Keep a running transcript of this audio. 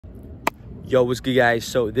Yo, what's good, guys?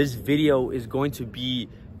 So this video is going to be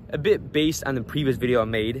a bit based on the previous video I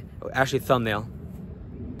made, actually thumbnail.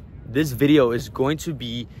 This video is going to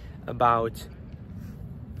be about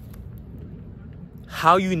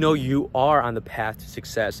how you know you are on the path to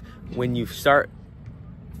success when you start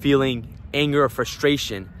feeling anger or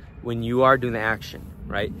frustration when you are doing the action,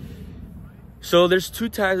 right? So there's two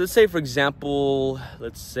types. Let's say, for example,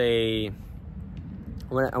 I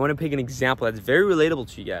want to pick an example that's very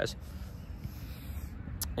relatable to you guys.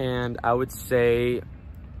 And I would say,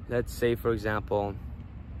 let's say, for example,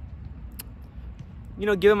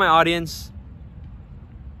 given my audience,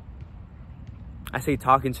 I say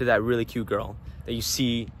talking to that really cute girl that you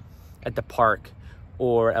see at the park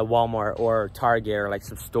or at Walmart or Target or like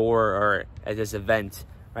some store or at this event,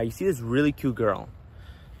 right? You see this really cute girl.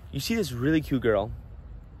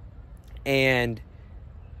 And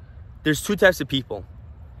there's two types of people.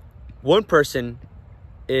 One person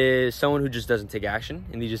is someone who just doesn't take action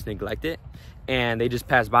and they just neglect it, and they just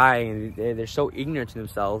pass by and they're so ignorant to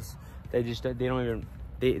themselves. They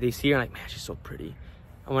see her like, man, she's so pretty.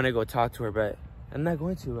 I want to go talk to her, but I'm not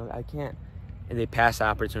going to. I can't. And they pass the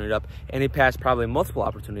opportunity up, and they pass probably multiple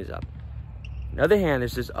opportunities up. On the other hand,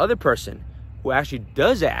 there's this other person who actually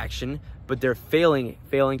does action, but they're failing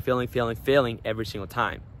every single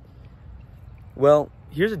time. Well,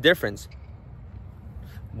 here's the difference.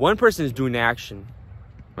 One person is doing the action,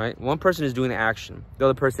 right? One person is doing the action. The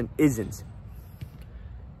other person isn't.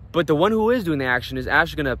 But the one who is doing the action is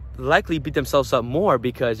actually going to likely beat themselves up more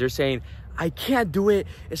because they're saying, I can't do it.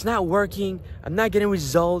 It's not working. I'm not getting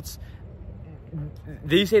results.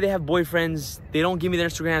 They say they have boyfriends. They don't give me their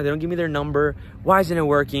Instagram. They don't give me their number. Why isn't it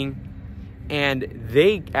working? And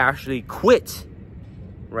they actually quit,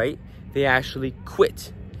 right? They actually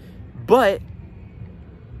quit. But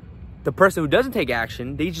the person who doesn't take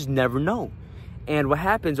action, they just never know. And what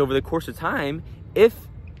happens over the course of time, if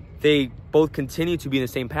they both continue to be in the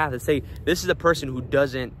same path, let's say this is the person who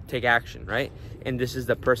doesn't take action, right? And this is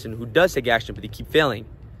the person who does take action, but they keep failing.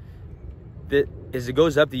 As it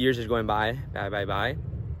goes up, the years are going by,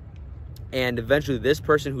 and eventually this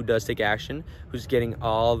person who does take action, who's getting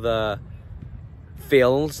all the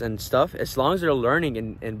fails and stuff, as long as they're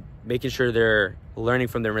learning and making sure they're learning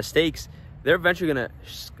from their mistakes, they're eventually gonna,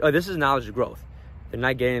 this is knowledge of growth. They're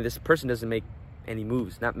not getting, this person doesn't make any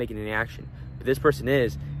moves, not making any action, but this person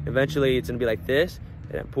is. Eventually it's gonna be like this,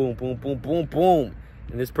 and then boom, boom, boom, boom, boom,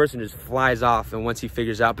 and this person just flies off. And once he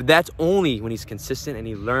figures out, but that's only when he's consistent and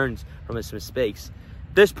he learns from his mistakes.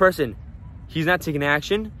 This person, he's not taking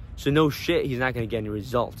action, so no shit, he's not gonna get any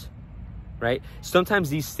results, right? Sometimes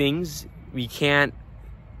these things we can't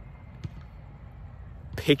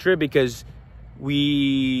picture it because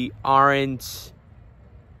we aren't,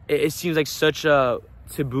 it seems like such a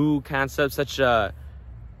taboo concept, such a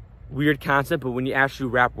weird concept, but when you actually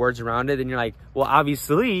wrap words around it, then you're like, well,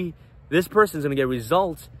 obviously this person's gonna get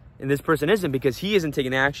results and this person isn't, because he isn't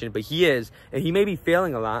taking action, but he is, and he may be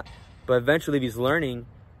failing a lot, but eventually if he's learning,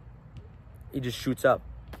 he just shoots up.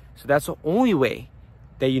 So that's the only way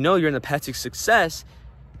that you know you're in the path to success,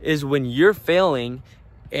 is when you're failing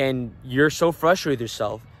and you're so frustrated with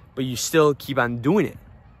yourself, but you still keep on doing it.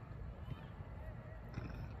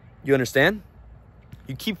 You understand?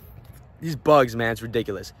 You keep, these bugs, man, it's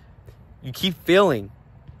ridiculous. You keep failing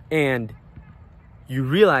and you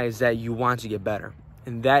realize that you want to get better.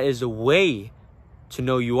 And that is a way to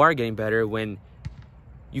know you are getting better, when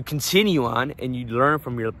you continue on and you learn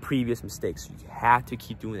from your previous mistakes. You have to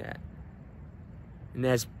keep doing that. And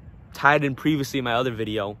as tied in previously in my other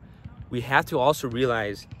video, we have to also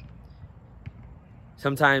realize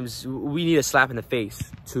sometimes we need a slap in the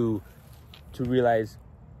face to realize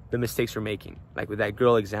the mistakes we're making. Like with that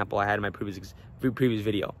girl example I had in my previous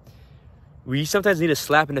video. We sometimes need a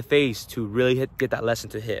slap in the face to really get that lesson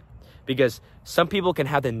to hit. Because some people can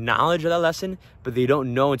have the knowledge of that lesson, but they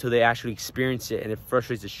don't know until they actually experience it, and it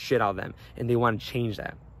frustrates the shit out of them, and they want to change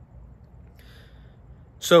that.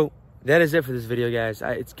 So that is it for this video, guys.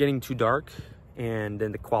 It's getting too dark, and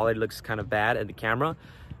then the quality looks kind of bad at the camera.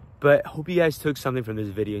 But I hope you guys took something from this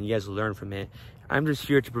video and you guys learned from it. I'm just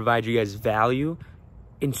here to provide you guys value,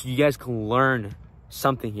 and so you guys can learn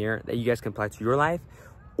something here that you guys can apply to your life,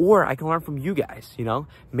 or I can learn from you guys,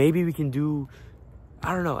 Maybe we can do,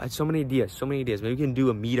 I don't know, I had so many ideas. Maybe we can do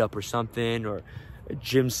a meetup or something, or a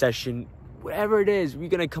gym session, whatever it is, we're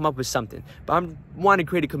gonna come up with something. But I want to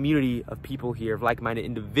create a community of people here, of like-minded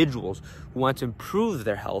individuals who want to improve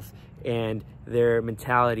their health and their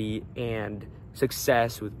mentality and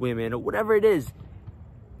success with women, or whatever it is.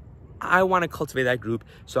 I want to cultivate that group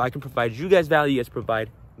so I can provide you guys value, you guys provide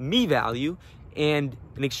me value, and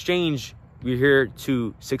in exchange, we're here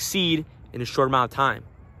to succeed in a short amount of time.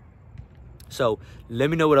 So let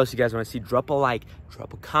me know what else you guys want to see. Drop a like,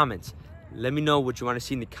 drop a comment. Let me know what you want to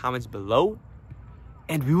see in the comments below.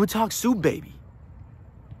 And we will talk soon, baby.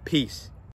 Peace.